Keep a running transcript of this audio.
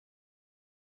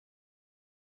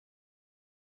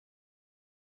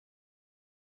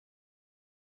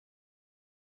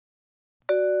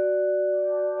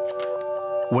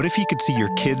What if you could see your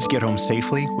kids get home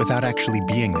safely without actually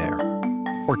being there?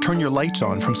 Or turn your lights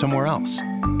on from somewhere else?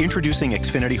 Introducing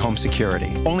Xfinity Home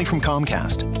Security, only from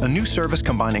Comcast. A new service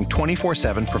combining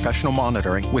 24/7 professional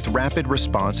monitoring with rapid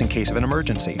response in case of an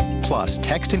emergency. Plus,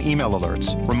 text and email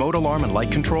alerts, remote alarm and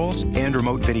light controls, and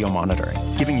remote video monitoring,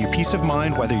 giving you peace of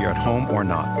mind whether you're at home or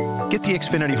not. Get the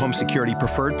Xfinity Home Security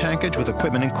Preferred package with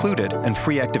equipment included and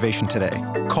free activation today.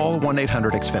 Call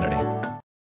 1-800-XFINITY.